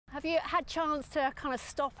Have you had chance to kind of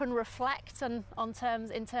stop and reflect in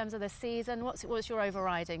terms of the season? What's your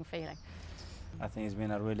overriding feeling? I think it's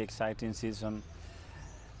been a really exciting season,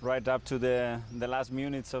 right up to the last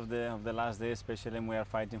minutes of the last day, especially when we are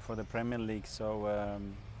fighting for the Premier League. So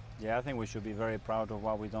yeah, I think we should be very proud of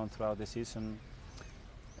what we've done throughout the season,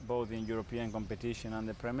 both in European competition and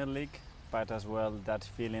the Premier League, but as well that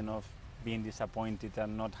feeling of being disappointed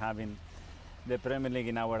and not having the Premier League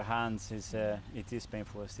in our hands it is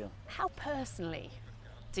painful still. How personally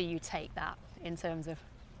do you take that in terms of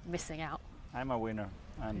missing out? I'm a winner,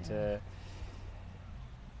 and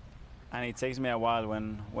it takes me a while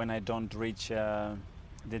when I don't reach the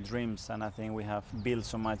dreams, and I think we have built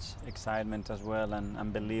so much excitement as well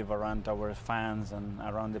and belief around our fans and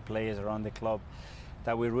around the players, around the club,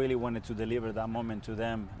 that we really wanted to deliver that moment to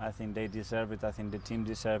them. I think they deserve it, I think the team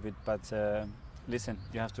deserve it, but listen,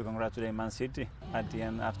 you have to congratulate Man City. At the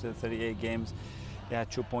end, after 38 games, they had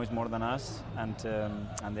 2 points more than us, and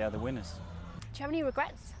they are the winners. Do you have any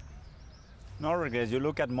regrets? No regrets. You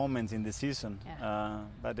look at moments in the season, yeah.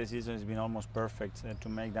 But the season has been almost perfect to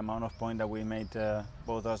make the amount of points that we made,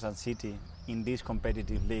 both us and City, in this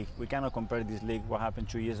competitive league. We cannot compare this league, what happened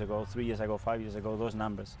 2 years ago, 3 years ago, 5 years ago, those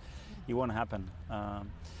numbers. It won't happen.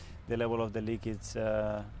 The level of the league is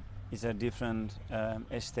a different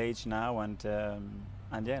stage now,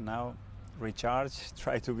 and yeah, now recharge,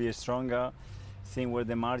 try to be stronger, think where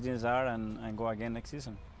the margins are, and go again next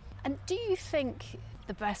season. And do you think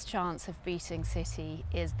the best chance of beating City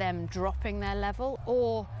is them dropping their level,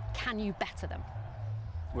 or can you better them?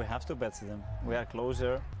 We have to better them. We are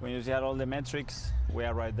closer. When you see all the metrics, we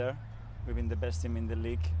are right there. We've been the best team in the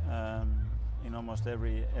league in almost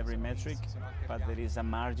every metric, but there is a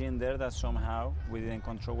margin there that somehow we didn't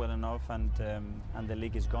control well enough, and the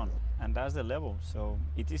league is gone. And that's the level. So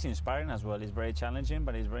it is inspiring as well. It's very challenging,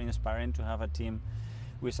 but it's very inspiring to have a team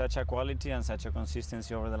with such a quality and such a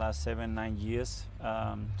consistency over the last 7-9 years,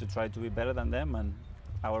 to try to be better than them, and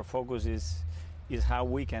our focus is how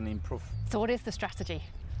we can improve. So what is the strategy?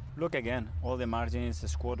 Look again, all the margins,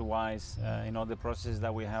 squad-wise, in all the processes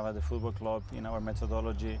that we have at the football club, in our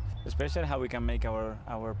methodology, especially how we can make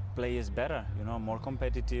our players better, more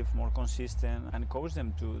competitive, more consistent, and coach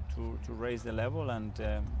them to raise the level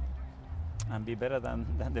and be better than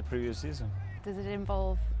the previous season. Does it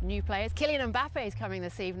involve new players? Kylian Mbappe is coming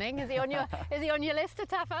this evening. Is he on your list to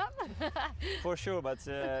tap up? For sure, but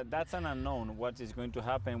that's an unknown. What is going to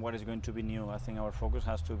happen? What is going to be new? I think our focus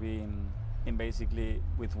has to be in basically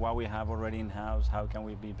with what we have already in house. How can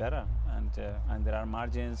we be better? And there are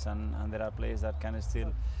margins, and there are players that can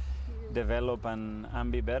still develop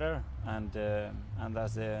and be better. And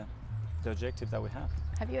that's the objective that we have.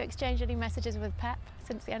 Have you exchanged any messages with Pep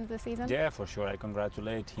since the end of the season? Yeah, for sure. I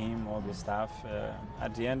congratulate him, all the staff.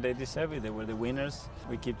 At the end, they deserve it. They were the winners.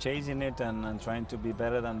 We keep chasing it and trying to be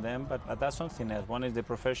better than them, but that's something else. One is the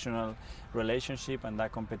professional relationship and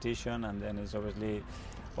that competition, and then it's obviously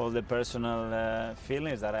all the personal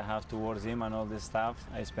feelings that I have towards him and all the staff.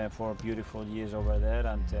 I spent 4 beautiful years over there,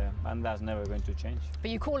 and that's never going to change.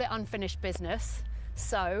 But you call it unfinished business,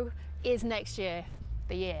 so is next year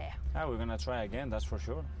the year? We're going to try again, that's for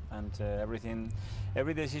sure. And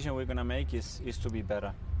every decision we're going to make is to be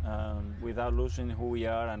better, without losing who we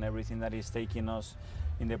are and everything that is taking us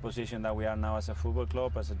in the position that we are now as a football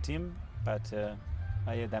club, as a team. But the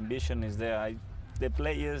ambition is there. The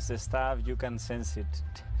players, the staff, you can sense it.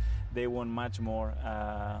 They want much more.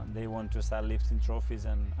 They want to start lifting trophies,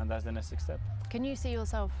 and that's the next step. Can you see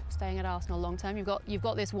yourself staying at Arsenal long term? You've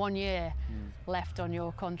got this 1 year left on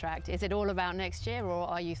your contract. Is it all about next year, or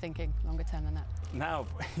are you thinking longer term than that? Now,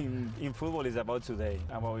 in football, it's about today,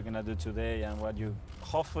 and what we're going to do today, and what you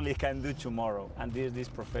hopefully can do tomorrow. And this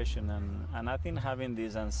profession, and I think having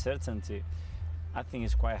this uncertainty, I think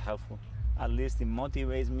is quite helpful. At least it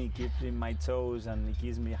motivates me, keeps me on my toes, and it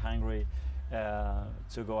keeps me hungry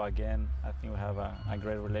to go again. I think we have a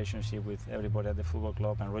great relationship with everybody at the football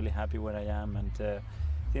club. I'm really happy where I am, and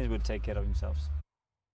things will take care of themselves.